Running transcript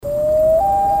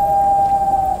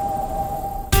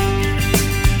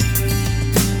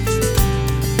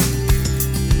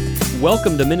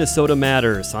Welcome to Minnesota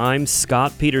Matters. I'm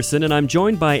Scott Peterson, and I'm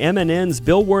joined by MNN's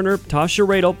Bill Werner, Tasha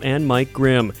Radel, and Mike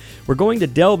Grimm. We're going to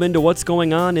delve into what's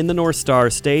going on in the North Star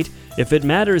State. If it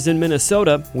matters in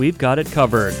Minnesota, we've got it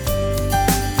covered.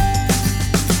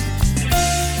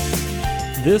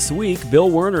 This week, Bill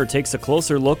Werner takes a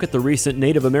closer look at the recent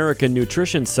Native American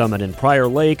Nutrition Summit in Prior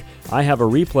Lake. I have a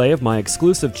replay of my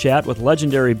exclusive chat with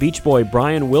legendary Beach Boy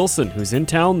Brian Wilson, who's in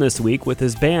town this week with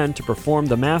his band to perform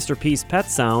the masterpiece Pet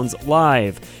Sounds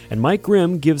live. And Mike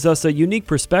Grimm gives us a unique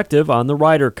perspective on the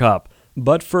Ryder Cup.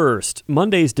 But first,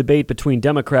 Monday's debate between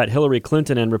Democrat Hillary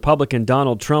Clinton and Republican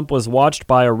Donald Trump was watched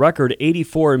by a record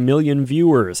 84 million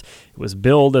viewers. It was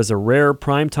billed as a rare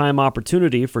primetime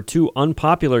opportunity for two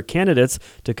unpopular candidates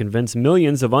to convince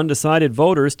millions of undecided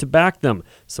voters to back them.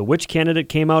 So which candidate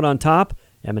came out on top?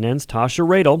 MNN's Tasha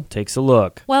Radel takes a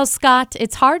look. Well, Scott,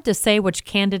 it's hard to say which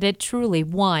candidate truly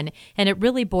won, and it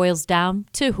really boils down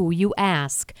to who you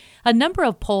ask. A number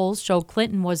of polls show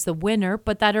Clinton was the winner,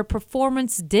 but that her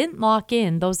performance didn't lock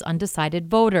in those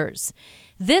undecided voters.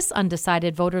 This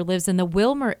undecided voter lives in the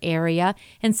Wilmer area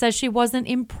and says she wasn't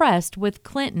impressed with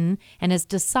Clinton and has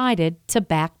decided to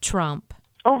back Trump.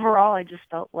 Overall, I just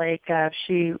felt like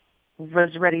she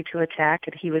was ready to attack,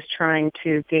 and he was trying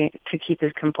to keep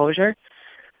his composure.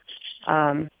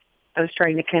 I was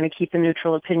trying to kind of keep a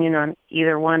neutral opinion on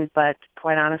either one, but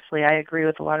quite honestly, I agree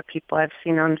with a lot of people I've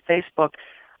seen on Facebook.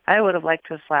 I would have liked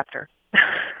to have slapped her.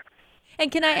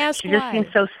 And can I ask why? She just seems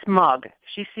so smug.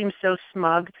 She seems so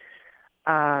smug,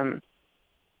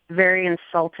 very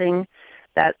insulting.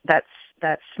 That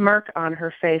smirk on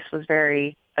her face was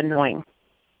very annoying.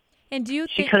 And do you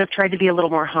she could have tried to be a little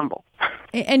more humble.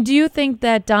 And do you think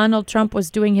that Donald Trump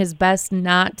was doing his best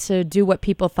not to do what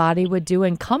people thought he would do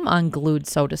and come unglued,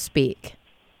 so to speak?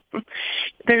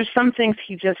 There's some things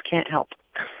he just can't help.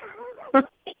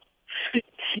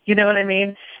 You know what I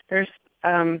mean?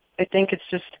 I think it's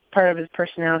just part of his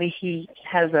personality. He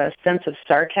has a sense of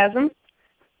sarcasm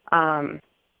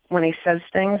when he says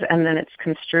things, and then it's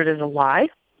construed as a lie.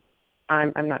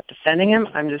 I'm not defending him.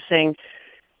 I'm just saying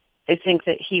I think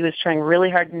that he was trying really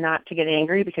hard not to get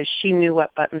angry because she knew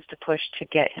what buttons to push to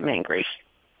get him angry.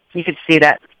 You could see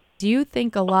that. Do you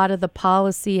think a lot of the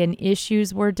policy and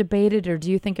issues were debated, or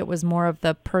do you think it was more of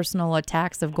the personal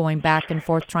attacks of going back and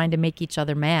forth trying to make each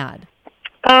other mad?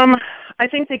 I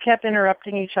think they kept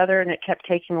interrupting each other, and it kept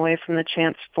taking away from the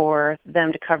chance for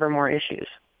them to cover more issues.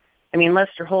 I mean,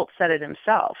 Lester Holt said it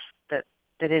himself, that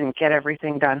they didn't get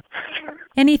everything done.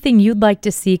 Anything you'd like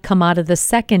to see come out of the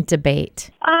second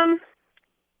debate?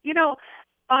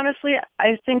 Honestly,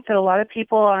 I think that a lot of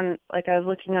people I was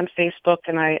looking on Facebook,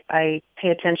 and I pay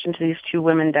attention to these two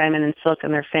women, Diamond and Silk,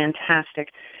 and they're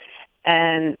fantastic.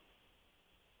 And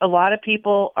a lot of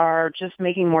people are just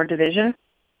making more division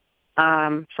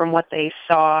from what they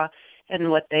saw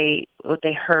and what they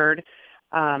heard.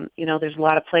 There's a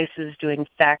lot of places doing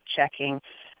fact checking.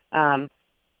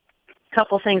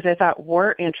 Couple things I thought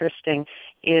were interesting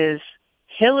is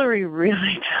Hillary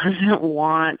really doesn't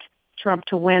want Trump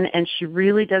to win, and she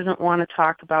really doesn't want to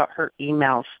talk about her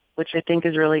emails, which I think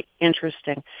is really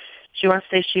interesting. She wants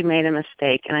to say she made a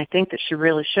mistake, and I think that she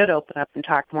really should open up and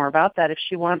talk more about that if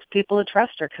she wants people to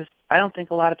trust her, because I don't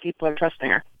think a lot of people are trusting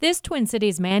her. This Twin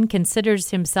Cities man considers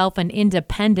himself an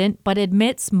independent, but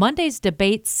admits Monday's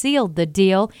debate sealed the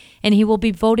deal, and he will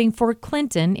be voting for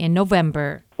Clinton in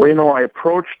November. Well, I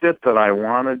approached it that I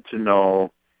wanted to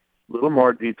know a little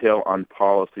more detail on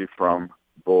policy from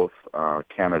both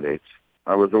candidates.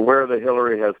 I was aware that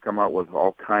Hillary has come out with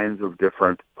all kinds of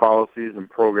different policies and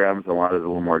programs. I wanted a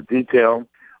little more detail.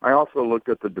 I also looked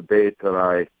at the debate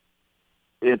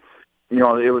it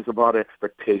was about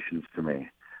expectations to me.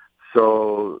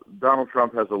 So Donald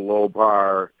Trump has a low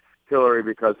bar. Hillary,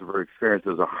 because of her experience,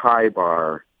 has a high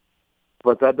bar.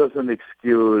 But that doesn't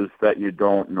excuse that you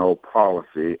don't know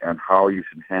policy and how you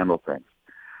should handle things.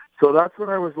 So that's what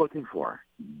I was looking for.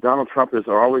 Donald Trump has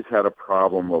always had a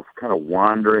problem of kind of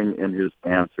wandering in his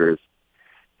answers,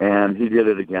 and he did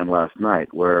it again last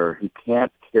night, where he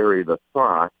can't carry the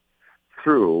thought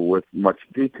through with much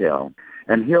detail.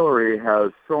 And Hillary has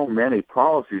so many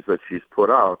policies that she's put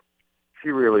out, she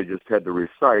really just had to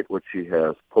recite what she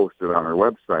has posted on her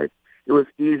website. It was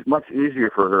much easier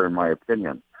for her, in my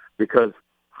opinion, because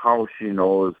how she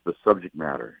knows the subject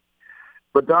matter.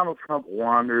 But Donald Trump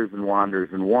wanders and wanders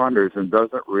and wanders and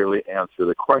doesn't really answer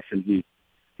the question. He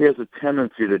has a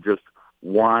tendency to just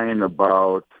whine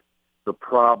about the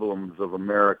problems of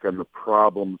America and the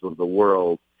problems of the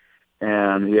world,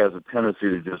 and he has a tendency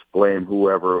to just blame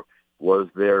whoever was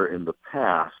there in the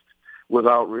past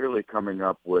without really coming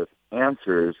up with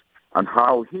answers on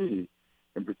how he,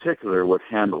 in particular, would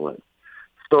handle it.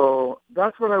 So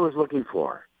that's what I was looking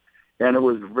for. And it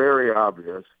was very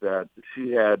obvious that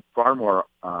she had far more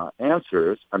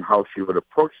answers on how she would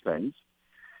approach things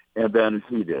than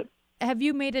he did. Have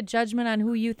you made a judgment on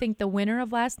who you think the winner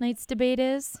of last night's debate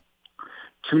is?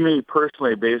 To me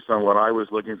personally, based on what I was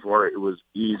looking for, it was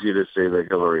easy to say that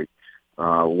Hillary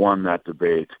won that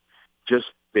debate just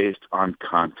based on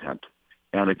content.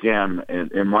 And again,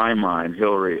 in my mind,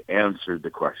 Hillary answered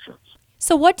the questions.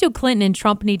 So what do Clinton and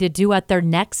Trump need to do at their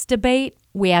next debate?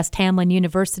 We asked Hamline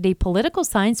University political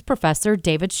science professor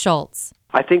David Schultz.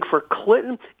 I think for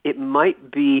Clinton, it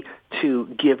might be to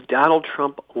give Donald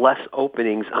Trump less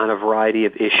openings on a variety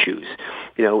of issues.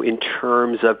 You know, in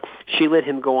terms of, she let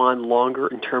him go on longer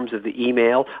in terms of the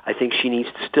email. I think she needs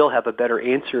to still have a better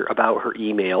answer about her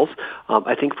emails.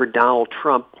 I think for Donald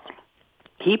Trump,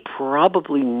 he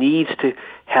probably needs to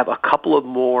have a couple of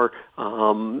more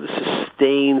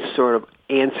sustained sort of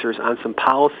answers on some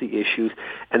policy issues.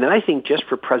 And then I think just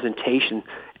for presentation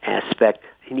aspect,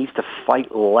 he needs to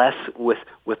fight less with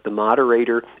the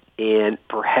moderator and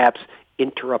perhaps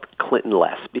interrupt Clinton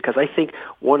less. Because I think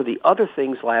one of the other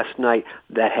things last night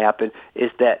that happened is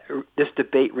that this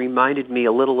debate reminded me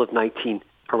a little of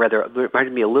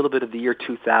reminded me a little bit of the year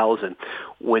 2000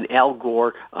 when Al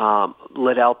Gore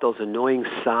let out those annoying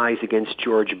sighs against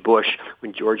George Bush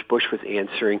when George Bush was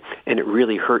answering, and it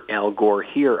really hurt Al Gore.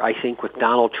 Here, I think with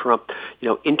Donald Trump,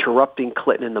 interrupting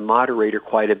Clinton and the moderator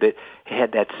quite a bit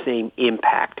had that same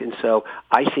impact. And so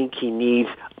I think he needs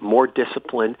more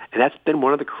discipline, and that's been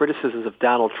one of the criticisms of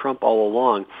Donald Trump all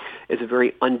along, is a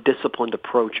very undisciplined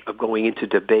approach of going into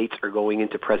debates or going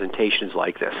into presentations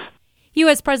like this.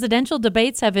 U.S. presidential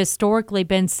debates have historically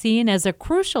been seen as a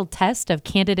crucial test of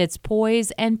candidates'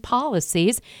 poise and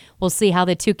policies. We'll see how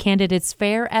the two candidates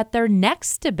fare at their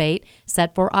next debate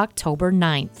set for October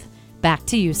 9th. Back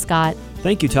to you, Scott.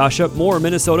 Thank you, Tasha. More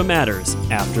Minnesota Matters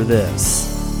after this.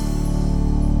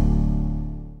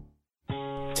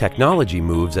 Technology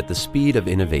moves at the speed of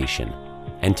innovation,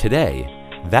 and today,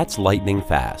 that's lightning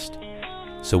fast.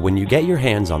 So when you get your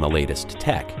hands on the latest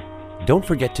tech, don't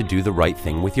forget to do the right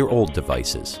thing with your old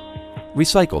devices.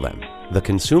 Recycle them. The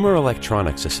Consumer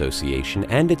Electronics Association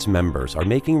and its members are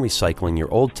making recycling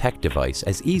your old tech device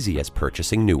as easy as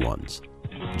purchasing new ones.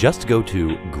 Just go to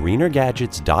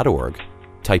greenergadgets.org,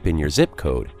 type in your zip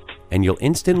code, and you'll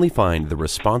instantly find the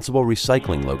responsible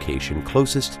recycling location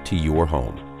closest to your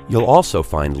home. You'll also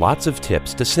find lots of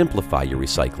tips to simplify your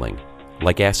recycling,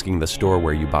 like asking the store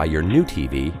where you buy your new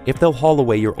TV if they'll haul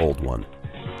away your old one.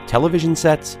 Television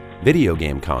sets, video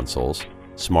game consoles,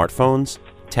 smartphones,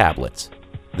 tablets.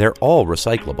 They're all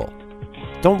recyclable.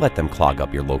 Don't let them clog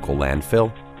up your local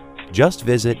landfill. Just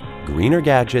visit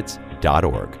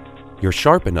greenergadgets.org. You're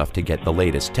sharp enough to get the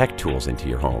latest tech tools into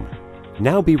your home.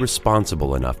 Now be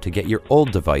responsible enough to get your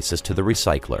old devices to the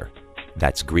recycler.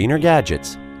 That's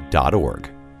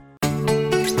greenergadgets.org.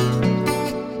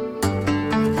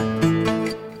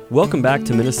 Welcome back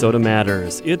to Minnesota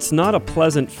Matters. It's not a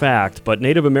pleasant fact, but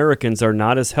Native Americans are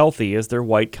not as healthy as their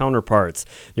white counterparts.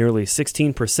 Nearly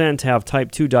 16% have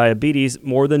type 2 diabetes,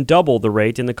 more than double the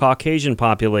rate in the Caucasian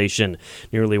population.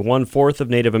 Nearly 1/4 of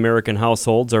Native American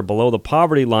households are below the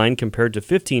poverty line compared to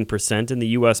 15% in the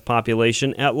U.S.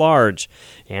 population at large.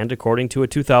 And according to a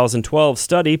 2012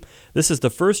 study, this is the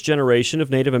first generation of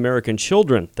Native American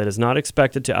children that is not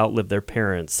expected to outlive their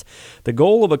parents. The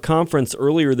goal of a conference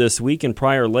earlier this week in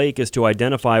Prior Lake is to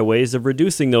identify ways of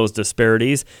reducing those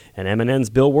disparities, and MNN's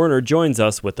Bill Werner joins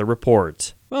us with the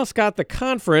report. Well, Scott, the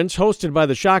conference, hosted by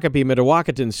the Shakopee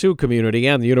Mdewakanton Sioux community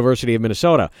and the University of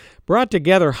Minnesota, brought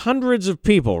together hundreds of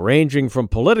people ranging from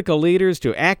political leaders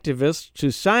to activists to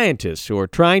scientists who are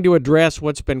trying to address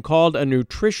what's been called a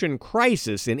nutrition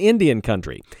crisis in Indian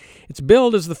country. It's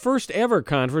billed as the first ever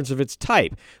conference of its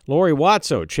type. Lori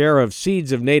Watso, chair of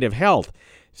Seeds of Native Health,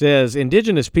 says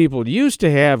indigenous people used to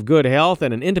have good health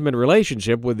and an intimate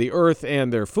relationship with the earth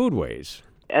and their foodways.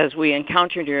 As we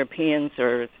encountered Europeans,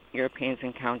 or Europeans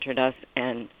encountered us,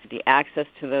 and the access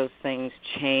to those things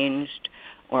changed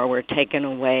or were taken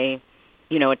away,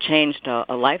 it changed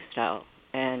a lifestyle,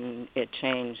 and it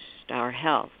changed our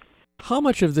health. How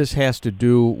much of this has to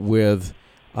do with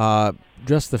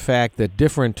just the fact that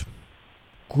different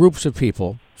groups of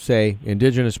people, say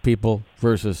indigenous people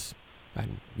versus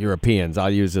Europeans,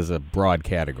 I'll use as a broad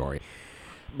category.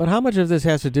 But how much of this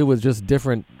has to do with just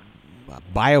different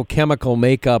biochemical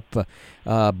makeup,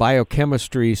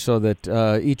 biochemistry, so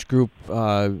that each group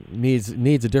needs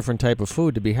a different type of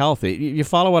food to be healthy? You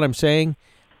follow what I'm saying?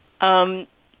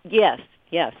 Yes.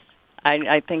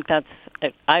 I think that's.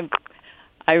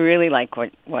 I really like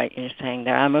what you're saying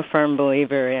there. I'm a firm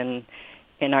believer in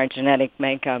in our genetic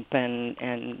makeup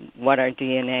and what our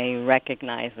DNA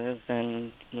recognizes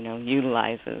and,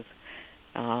 utilizes,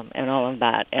 and all of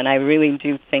that. And I really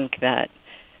do think that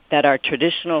our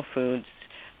traditional foods,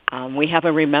 we have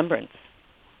a remembrance,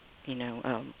 like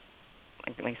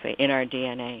I say, in our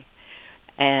DNA.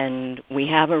 And we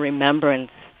have a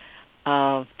remembrance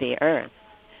of the earth.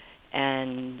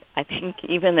 And I think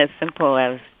even as simple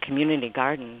as community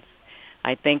gardens,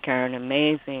 I think are an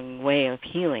amazing way of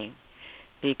healing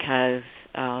because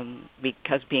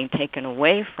being taken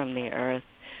away from the earth,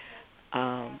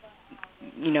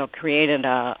 created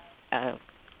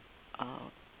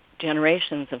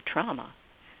generations of trauma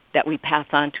that we pass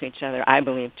on to each other, I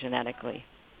believe, genetically.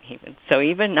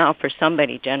 Even now, for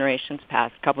somebody, generations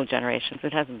past, a couple of generations,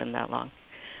 it hasn't been that long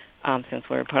since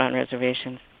we were put on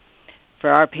reservations, for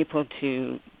our people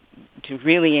to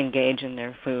really engage in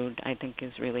their food, I think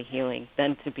is really healing.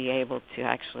 Then to be able to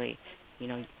actually,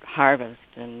 harvest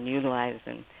and utilize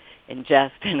and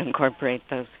ingest and incorporate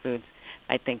those foods,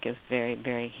 I think is very,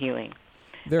 very healing.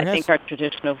 I think our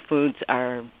traditional foods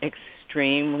are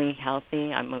extremely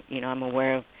healthy. I'm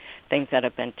aware of things that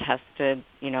have been tested,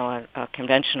 a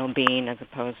conventional bean as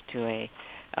opposed to a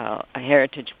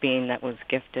heritage bean that was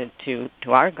gifted to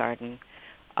our garden,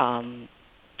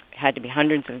 had to be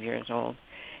hundreds of years old.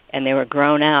 And they were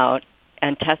grown out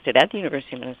and tested at the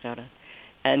University of Minnesota.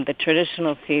 And the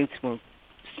traditional seeds were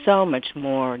so much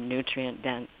more nutrient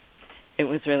dense. It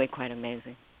was really quite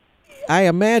amazing. I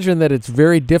imagine that it's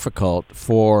very difficult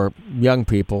for young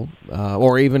people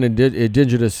or even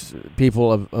indigenous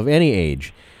people of any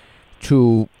age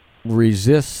to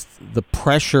resist the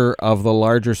pressure of the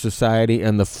larger society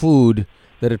and the food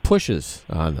that it pushes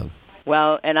on them.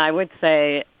 Well, and I would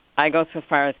say, I go so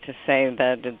far as to say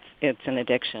that it's an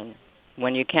addiction.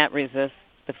 When you can't resist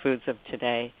the foods of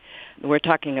today, we're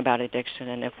talking about addiction.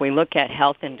 And if we look at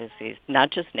health indices,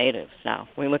 not just natives now,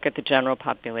 we look at the general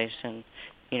population,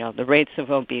 the rates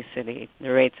of obesity,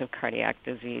 the rates of cardiac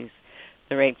disease,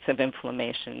 the rates of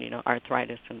inflammation,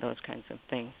 arthritis and those kinds of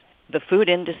things. The food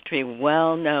industry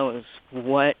well knows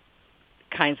what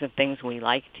kinds of things we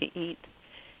like to eat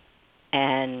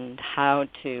and how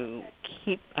to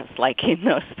keep us liking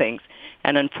those things.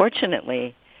 And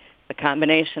unfortunately, the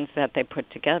combinations that they put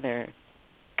together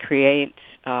create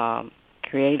a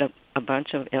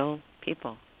bunch of ill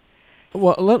people.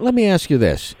 Well, let me ask you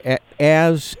this.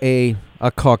 As a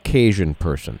Caucasian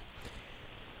person,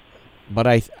 but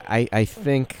I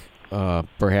think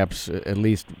perhaps at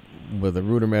least with a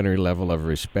rudimentary level of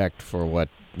respect for what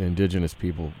indigenous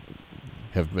people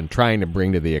have been trying to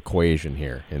bring to the equation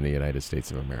here in the United States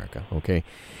of America, okay?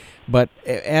 But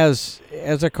as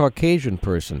a Caucasian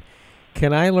person,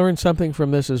 can I learn something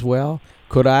from this as well?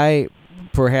 Could I,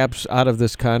 perhaps out of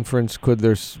this conference, could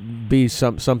there be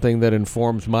something that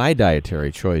informs my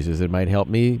dietary choices that might help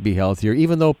me be healthier,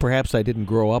 even though perhaps I didn't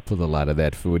grow up with a lot of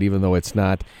that food, even though it's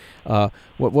not,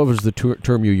 what was the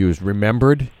term you used,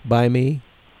 remembered by me?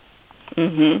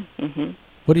 Mm-hmm, mm-hmm.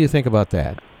 What do you think about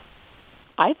that?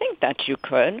 I think that you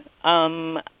could.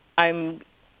 We're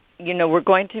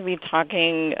going to be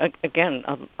talking again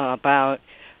about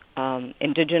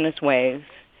indigenous ways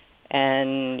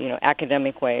and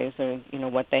academic ways, or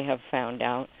what they have found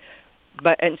out.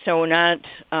 I'm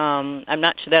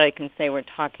not sure that I can say we're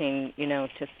talking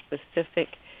to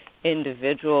specific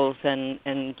individuals and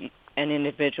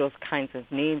individuals' kinds of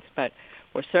needs, but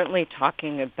we're certainly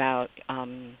talking about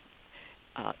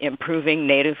improving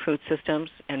native food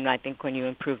systems, and I think when you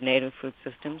improve native food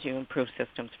systems, you improve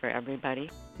systems for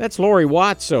everybody. That's Lori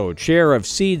Watso, chair of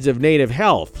Seeds of Native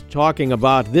Health, talking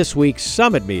about this week's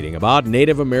summit meeting about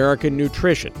Native American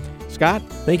nutrition. Scott?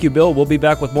 Thank you, Bill. We'll be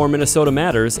back with more Minnesota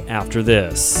Matters after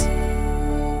this.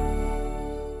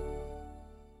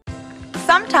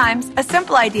 Sometimes a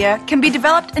simple idea can be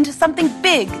developed into something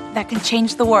big that can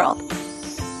change the world.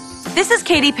 This is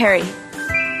Katy Perry.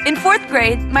 In 4th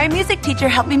grade, my music teacher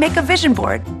helped me make a vision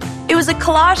board. It was a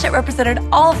collage that represented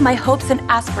all of my hopes and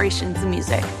aspirations in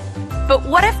music. But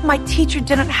what if my teacher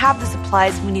didn't have the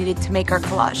supplies we needed to make our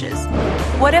collages?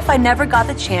 What if I never got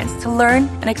the chance to learn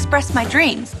and express my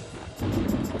dreams?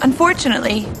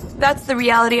 Unfortunately, that's the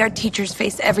reality our teachers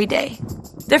face every day.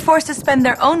 They're forced to spend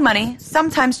their own money,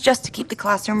 sometimes just to keep the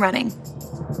classroom running.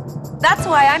 That's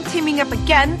why I'm teaming up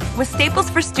again with Staples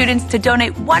for Students to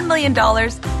donate $1 million to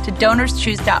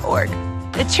DonorsChoose.org,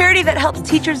 a charity that helps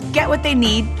teachers get what they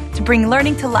need to bring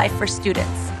learning to life for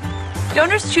students.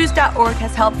 DonorsChoose.org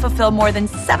has helped fulfill more than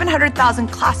 700,000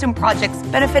 classroom projects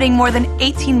benefiting more than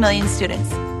 18 million students.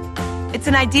 It's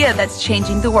an idea that's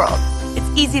changing the world. It's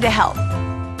easy to help.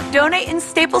 Donate in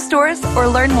Staples stores or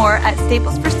learn more at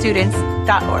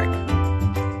staplesforstudents.org.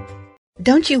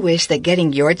 Don't you wish that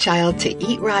getting your child to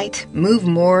eat right, move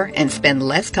more, and spend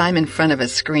less time in front of a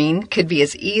screen could be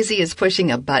as easy as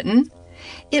pushing a button?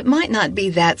 It might not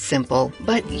be that simple,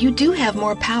 but you do have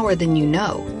more power than you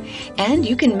know. And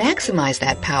you can maximize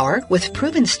that power with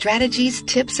proven strategies,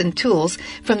 tips, and tools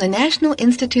from the National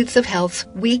Institutes of Health's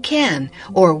We Can,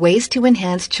 or Ways to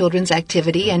Enhance Children's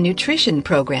Activity and Nutrition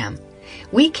program.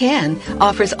 We Can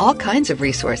offers all kinds of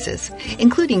resources,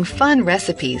 including fun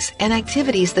recipes and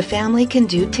activities the family can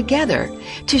do together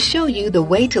to show you the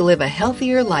way to live a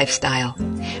healthier lifestyle.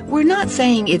 We're not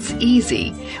saying it's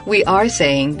easy. We are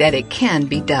saying that it can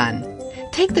be done.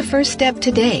 Take the first step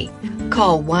today.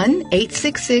 Call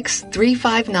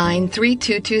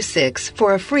 1-866-359-3226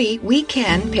 for a free We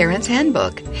Can Parents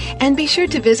Handbook. And be sure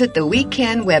to visit the We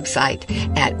Can website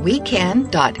at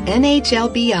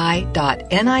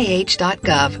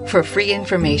wecan.nhlbi.nih.gov for free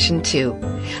information too.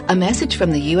 A message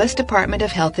from the U.S. Department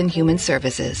of Health and Human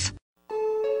Services.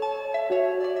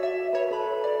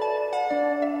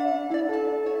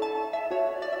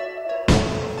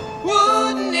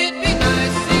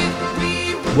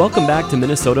 Welcome back to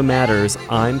Minnesota Matters.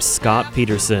 I'm Scott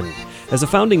Peterson. As a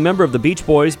founding member of the Beach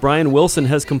Boys, Brian Wilson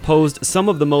has composed some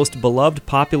of the most beloved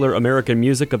popular American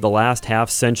music of the last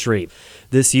half-century.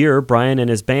 This year, Brian and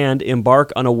his band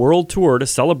embark on a world tour to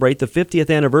celebrate the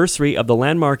 50th anniversary of the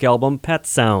landmark album Pet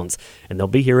Sounds, and they'll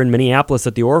be here in Minneapolis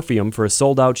at the Orpheum for a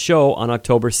sold-out show on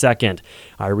October 2nd.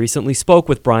 I recently spoke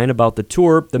with Brian about the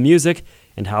tour, the music,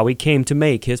 and how he came to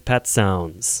make his Pet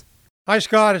Sounds. Hi,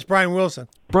 Scott. It's Brian Wilson.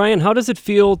 Brian, how does it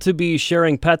feel to be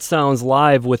sharing Pet Sounds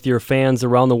live with your fans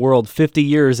around the world 50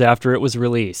 years after it was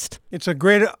released? It's a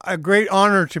great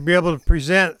honor to be able to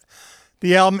present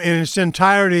the album in its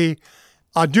entirety,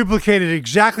 duplicated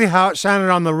exactly how it sounded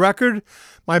on the record.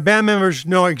 My band members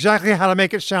know exactly how to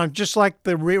make it sound just like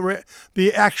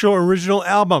the actual original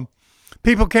album.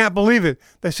 People can't believe it.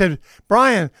 They said,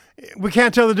 Brian, we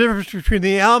can't tell the difference between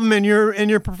the album and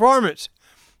your performance.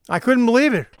 I couldn't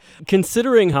believe it.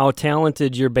 Considering how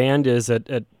talented your band is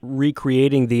at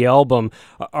recreating the album,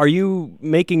 are you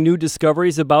making new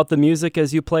discoveries about the music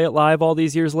as you play it live all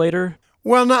these years later?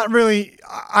 Well, not really.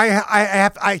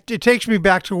 It takes me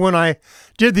back to when I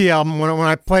did the album. When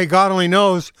I play God Only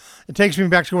Knows, it takes me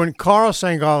back to when Carl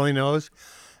sang God Only Knows.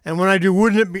 And when I do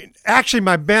Wouldn't It Be... Actually,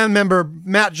 my band member,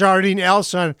 Matt Jardine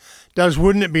Elson, does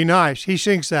Wouldn't It Be Nice. He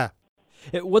sings that.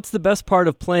 What's the best part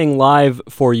of playing live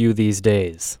for you these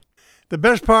days? The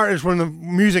best part is when the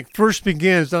music first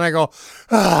begins, then I go,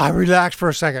 I relax for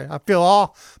a second. I feel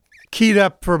all keyed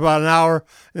up for about an hour,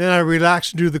 and then I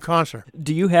relax and do the concert.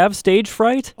 Do you have stage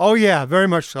fright? Oh, yeah, very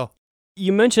much so.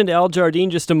 You mentioned Al Jardine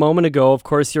just a moment ago. Of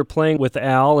course, you're playing with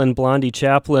Al and Blondie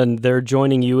Chaplin. They're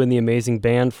joining you in the amazing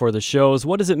band for the shows.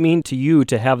 What does it mean to you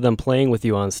to have them playing with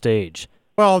you on stage?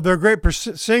 Well, they're great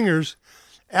singers.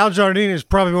 Al Jardine is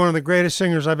probably one of the greatest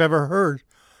singers I've ever heard.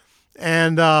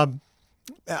 And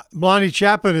Blondie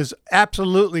Chaplin is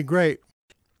absolutely great.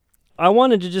 I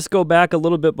wanted to just go back a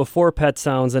little bit before Pet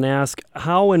Sounds and ask,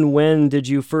 how and when did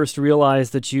you first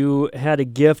realize that you had a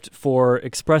gift for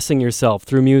expressing yourself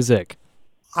through music?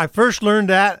 I first learned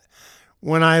that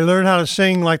when I learned how to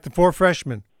sing like the Four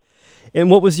Freshmen. And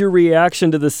what was your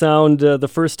reaction to the sound the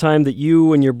first time that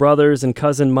you and your brothers and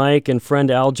cousin Mike and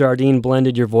friend Al Jardine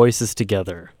blended your voices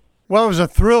together? Well, it was a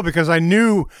thrill because I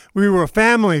knew we were a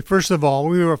family, first of all.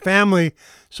 We were a family,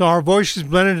 so our voices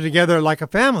blended together like a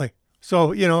family.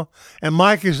 So, and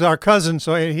Mike is our cousin,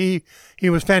 so he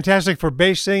was fantastic for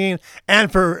bass singing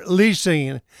and for lead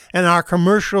singing, and our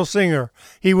commercial singer.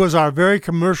 He was our very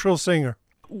commercial singer.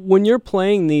 When you're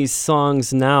playing these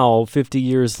songs now, 50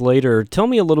 years later, tell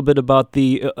me a little bit about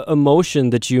the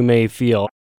emotion that you may feel.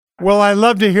 Well, I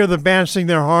love to hear the band sing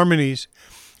their harmonies.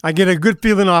 I get a good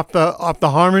feeling off the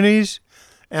harmonies,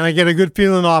 and I get a good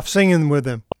feeling off singing with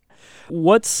them.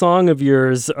 What song of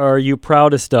yours are you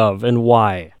proudest of, and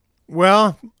why?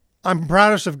 Well, I'm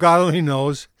proudest of God Only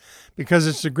Knows because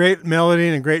it's a great melody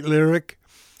and a great lyric,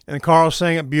 and Carl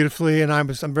sang it beautifully, and I'm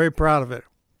very proud of it.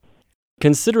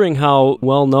 Considering how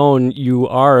well-known you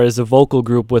are as a vocal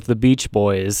group with the Beach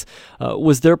Boys,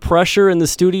 was there pressure in the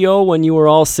studio when you were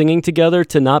all singing together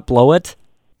to not blow it?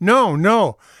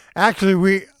 No.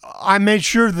 Actually, I made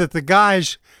sure that the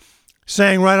guys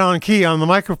sang right on key on the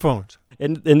microphones.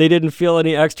 And they didn't feel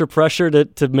any extra pressure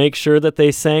to make sure that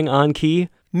they sang on key?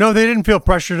 No, they didn't feel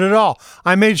pressured at all.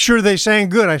 I made sure they sang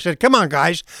good. I said, come on,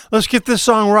 guys, let's get this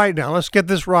song right now. Let's get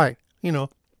this right,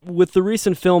 With the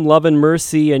recent film Love and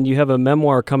Mercy, and you have a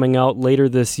memoir coming out later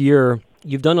this year,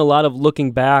 you've done a lot of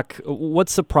looking back. What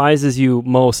surprises you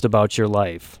most about your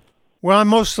life? Well, I'm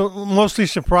mostly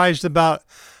surprised about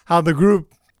how the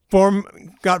group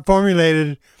got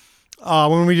formulated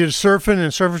when we did surfing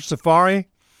and surfing safari.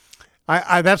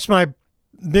 That's my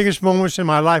biggest moments in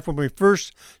my life when we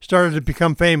first started to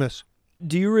become famous.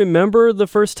 Do you remember the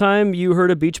first time you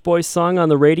heard a Beach Boys song on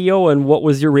the radio, and what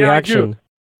was your reaction? Yeah, I do.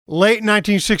 Late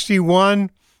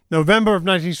 1961, November of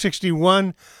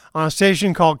 1961, on a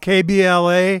station called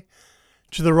KBLA,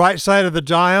 to the right side of the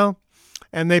dial,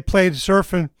 and they played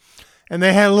surfing, and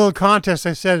they had a little contest.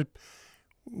 They said,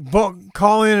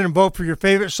 call in and vote for your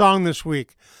favorite song this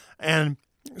week, and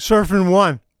surfing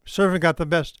won. Surfing got the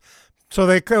best. So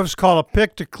it was called a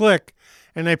pick to click,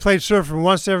 and they played surfing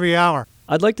once every hour.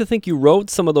 I'd like to think you wrote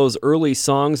some of those early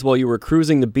songs while you were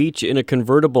cruising the beach in a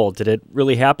convertible. Did it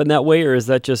really happen that way, or is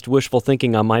that just wishful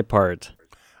thinking on my part?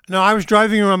 No, I was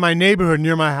driving around my neighborhood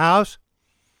near my house,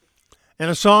 and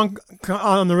a song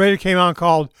on the radio came on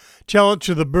called Tell It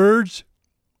to the Birds,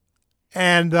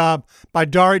 and by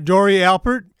Dory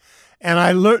Alpert. And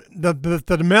I learned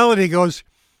the melody goes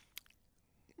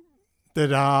da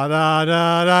da da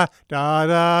da da da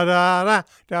da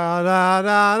da da da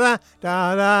da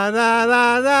da da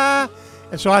da da.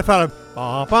 And so I thought of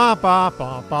ba ba ba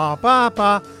ba ba ba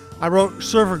ba. I wrote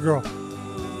Surfer Girl.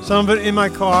 Some of it in my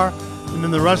car, and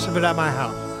then the rest of it at my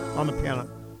house on the piano.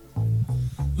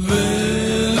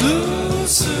 Little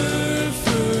surfer,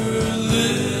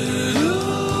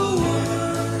 little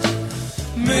world,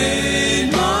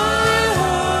 made my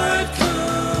heart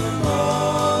come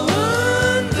all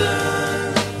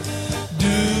undone. Do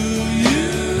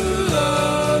you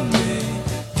love me?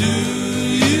 Do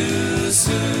you,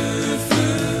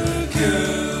 surfer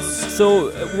girl? So,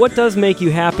 what does make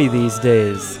you happy these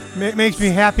days? It makes me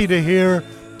happy to hear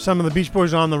some of the Beach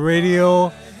Boys on the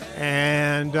radio,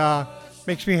 and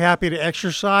makes me happy to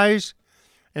exercise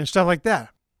and stuff like that.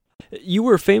 You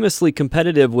were famously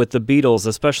competitive with the Beatles,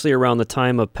 especially around the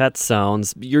time of Pet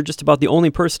Sounds. You're just about the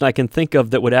only person I can think of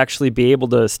that would actually be able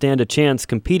to stand a chance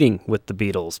competing with the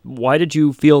Beatles. Why did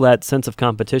you feel that sense of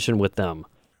competition with them?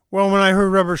 Well, when I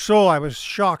heard Rubber Soul, I was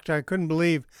shocked. I couldn't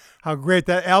believe how great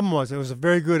that album was. It was a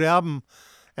very good album,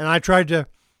 and I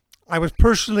was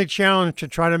personally challenged to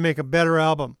try to make a better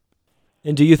album.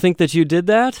 And do you think that you did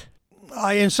that?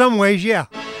 In some ways, yeah.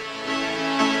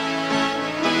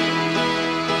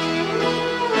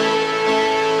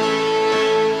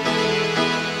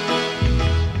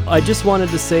 I just wanted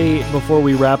to say before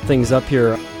we wrap things up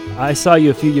here, I saw you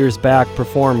a few years back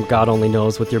perform God Only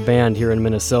Knows with your band here in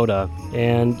Minnesota,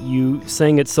 and you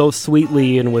sang it so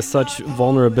sweetly and with such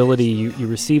vulnerability. You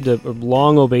received a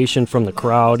long ovation from the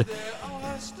crowd.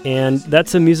 And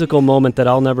that's a musical moment that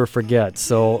I'll never forget.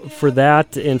 So for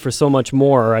that and for so much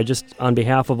more, on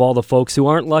behalf of all the folks who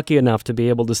aren't lucky enough to be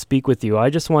able to speak with you,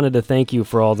 I just wanted to thank you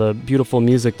for all the beautiful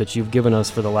music that you've given us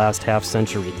for the last half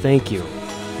century. Thank you.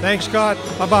 Thanks, Scott.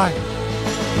 Bye-bye.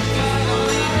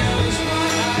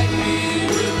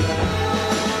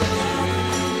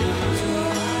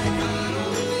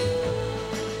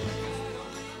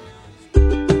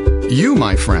 You,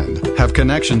 my friend, have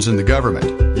connections in the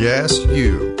government. Yes,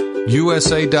 you.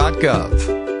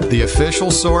 USA.gov, the official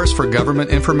source for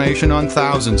government information on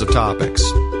thousands of topics.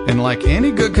 And like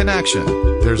any good connection,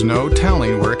 there's no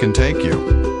telling where it can take you.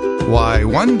 Why,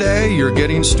 one day you're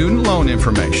getting student loan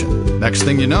information. Next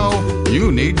thing you know,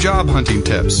 you need job hunting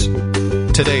tips.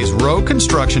 Today's road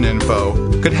construction info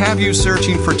could have you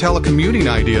searching for telecommuting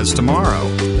ideas tomorrow.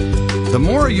 The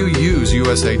more you use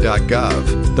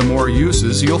USA.gov, the more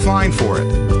uses you'll find for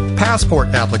it. Passport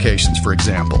applications, for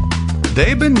example.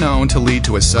 They've been known to lead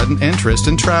to a sudden interest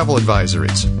in travel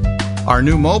advisories. Our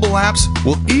new mobile apps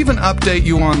will even update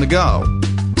you on the go.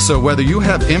 So whether you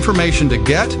have information to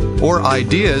get or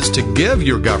ideas to give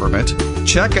your government,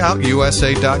 check out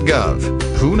USA.gov.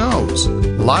 Who knows?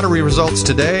 Lottery results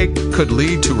today could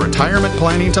lead to retirement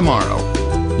planning tomorrow.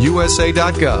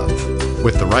 USA.gov.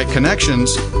 With the right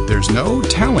connections, there's no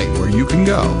telling where you can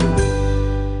go.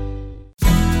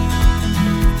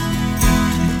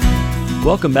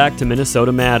 Welcome back to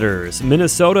Minnesota Matters.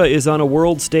 Minnesota is on a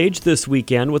world stage this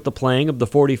weekend with the playing of the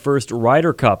 41st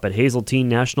Ryder Cup at Hazeltine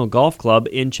National Golf Club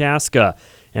in Chaska.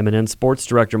 M&N Sports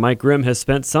Director Mike Grimm has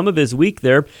spent some of his week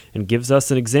there and gives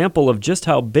us an example of just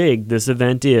how big this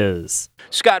event is.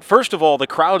 Scott, first of all, the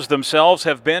crowds themselves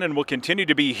have been and will continue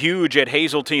to be huge at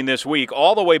Hazeltine this week,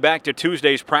 all the way back to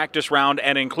Tuesday's practice round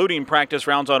and including practice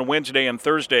rounds on Wednesday and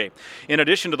Thursday. In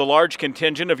addition to the large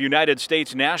contingent of United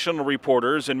States national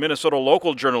reporters and Minnesota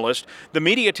local journalists, the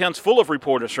media tent's full of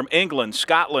reporters from England,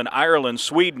 Scotland, Ireland,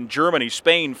 Sweden, Germany,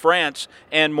 Spain, France,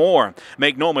 and more.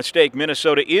 Make no mistake,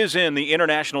 Minnesota is in the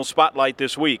international spotlight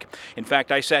this week. In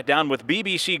fact, I sat down with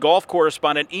BBC golf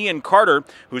correspondent Ian Carter,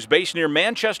 who's based near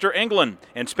Manchester, England.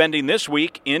 Wilson and spending this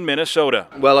week in Minnesota.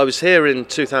 Well, I was here in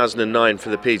 2009 for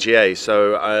the PGA,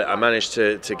 so I managed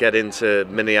to get into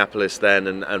Minneapolis then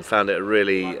and found it a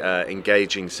really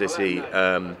engaging city.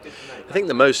 I think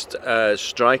the most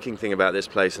striking thing about this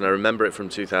place, and I remember it from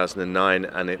 2009,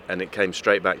 and it came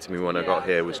straight back to me when I got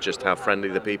here, was just how friendly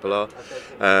the people are.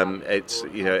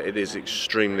 It is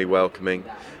extremely welcoming.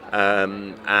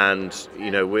 And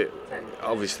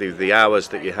obviously the hours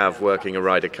that you have working a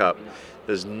Ryder Cup,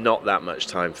 there's not that much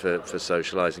time for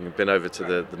socialising. I've been over to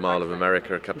the Mile of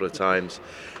America a couple of times,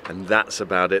 and that's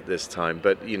about it this time.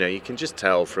 But you can just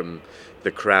tell from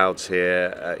the crowds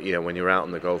here, when you're out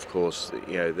on the golf course,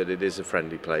 that it is a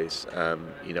friendly place.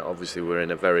 Obviously we're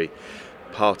in a very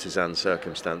partisan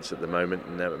circumstance at the moment,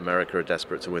 and America are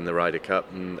desperate to win the Ryder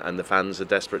Cup, and the fans are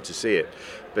desperate to see it.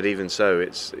 But even so,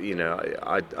 it's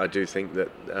I do think that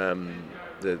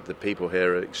the people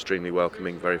here are extremely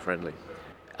welcoming, very friendly.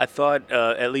 I thought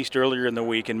at least earlier in the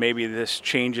week, and maybe this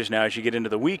changes now as you get into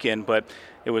the weekend, but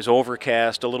it was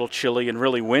overcast, a little chilly, and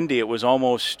really windy. It was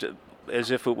almost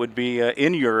as if it would be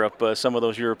in Europe, some of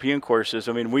those European courses.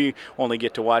 I mean, we only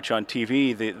get to watch on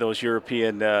TV those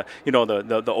European, the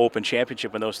Open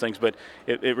Championship and those things, but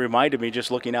it reminded me,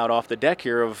 just looking out off the deck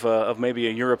here, of maybe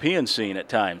a European scene at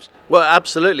times. Well,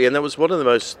 absolutely, and that was one of the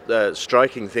most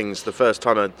striking things the first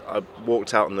time I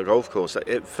walked out on the golf course.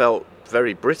 It felt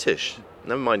very British.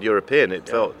 Never mind European. It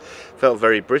felt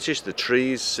very British. The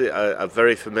trees are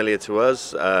very familiar to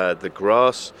us. The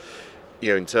grass,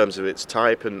 in terms of its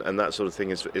type and that sort of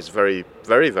thing, is very,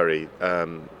 very, very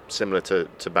similar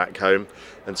to back home.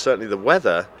 And certainly the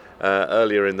weather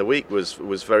earlier in the week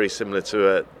was very similar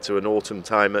to an autumn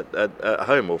time at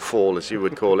home, or fall as you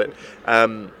would call it.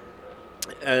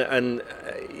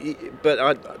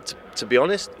 But to be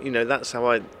honest, that's how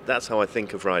I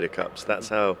think of Ryder Cups. That's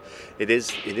how it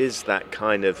is. It is that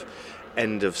kind of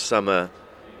end of summer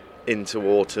into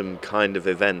autumn kind of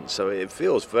event. So it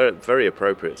feels very, very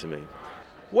appropriate to me.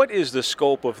 What is the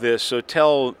scope of this? So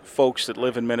tell folks that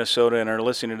live in Minnesota and are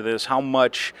listening to this how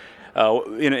much,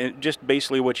 just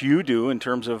basically what you do in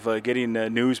terms of getting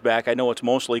news back. I know it's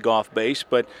mostly golf-based,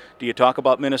 but do you talk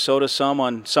about Minnesota some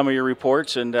on some of your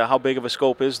reports, and how big of a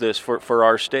scope is this for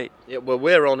our state? Yeah, well,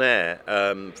 we're on air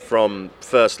from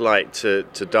first light to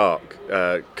dark,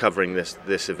 covering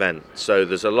this event. So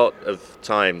there's a lot of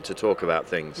time to talk about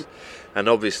things. And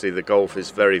obviously the golf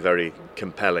is very, very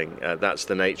compelling. That's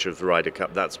the nature of the Ryder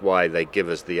Cup. That's why they give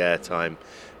us the airtime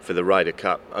for the Ryder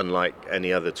Cup, unlike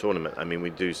any other tournament. I mean, we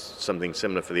do something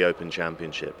similar for the Open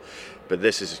Championship. But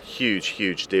this is a huge,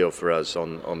 huge deal for us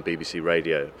on BBC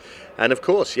Radio. And of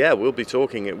course, we will be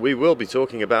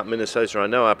talking about Minnesota. I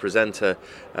know our presenter,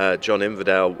 John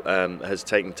Inverdale, has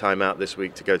taken time out this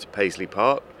week to go to Paisley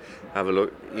Park, have a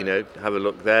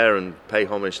look there and pay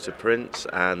homage to Prince.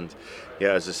 And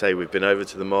as I say, we've been over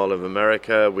to the Mall of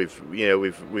America.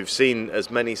 We've seen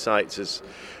as many sites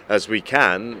as we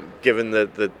can, given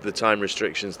the time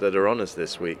restrictions that are on us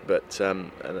this week. But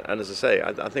and as I say,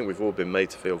 I think we've all been made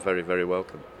to feel very, very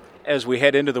welcome. As we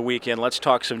head into the weekend, let's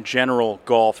talk some general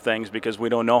golf things, because we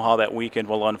don't know how that weekend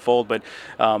will unfold. But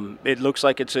it looks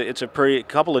like it's a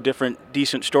couple of different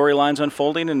decent storylines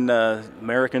unfolding, and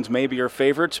Americans maybe are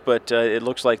favorites, but it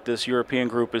looks like this European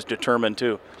group is determined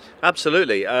too.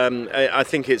 Absolutely. I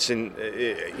think it's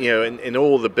in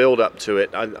all the build up to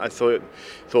it. I thought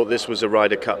this was a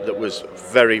Ryder Cup that was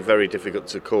very, very difficult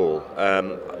to call.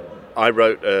 I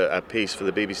wrote a piece for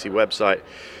the BBC website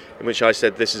in which I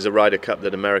said this is a Ryder Cup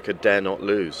that America dare not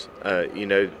lose.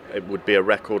 It would be a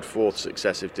record fourth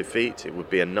successive defeat. It would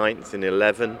be a 9th in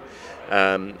 11,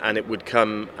 and it would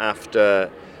come after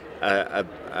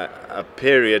a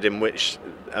period in which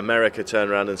America turned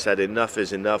around and said enough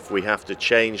is enough. We have to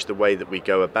change the way that we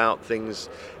go about things.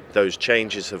 Those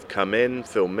changes have come in.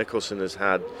 Phil Mickelson has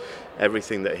had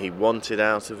everything that he wanted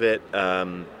out of it,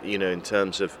 in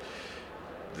terms of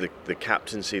the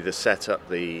captaincy, the setup,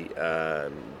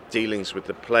 the dealings with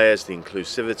the players, the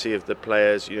inclusivity of the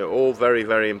players, all very,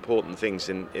 very important things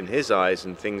in his eyes,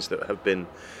 and things that have been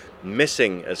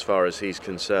missing as far as he's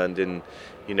concerned in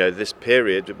this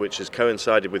period, which has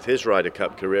coincided with his Ryder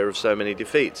Cup career of so many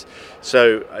defeats.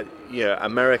 So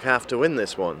America have to win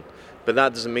this one, but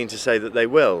that doesn't mean to say that they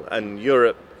will. And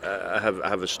Europe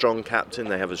have a strong captain,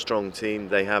 they have a strong team,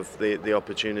 they have the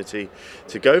opportunity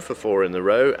to go for 4 in a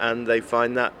row, and they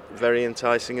find that very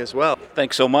enticing as well.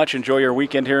 Thanks so much. Enjoy your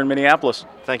weekend here in Minneapolis.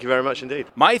 Thank you very much indeed.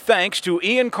 My thanks to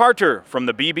Ian Carter from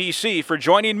the BBC for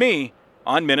joining me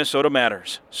on Minnesota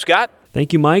Matters. Scott?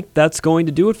 Thank you, Mike. That's going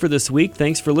to do it for this week.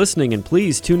 Thanks for listening, and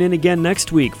please tune in again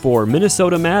next week for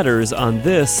Minnesota Matters on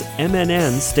this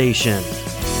MNN station.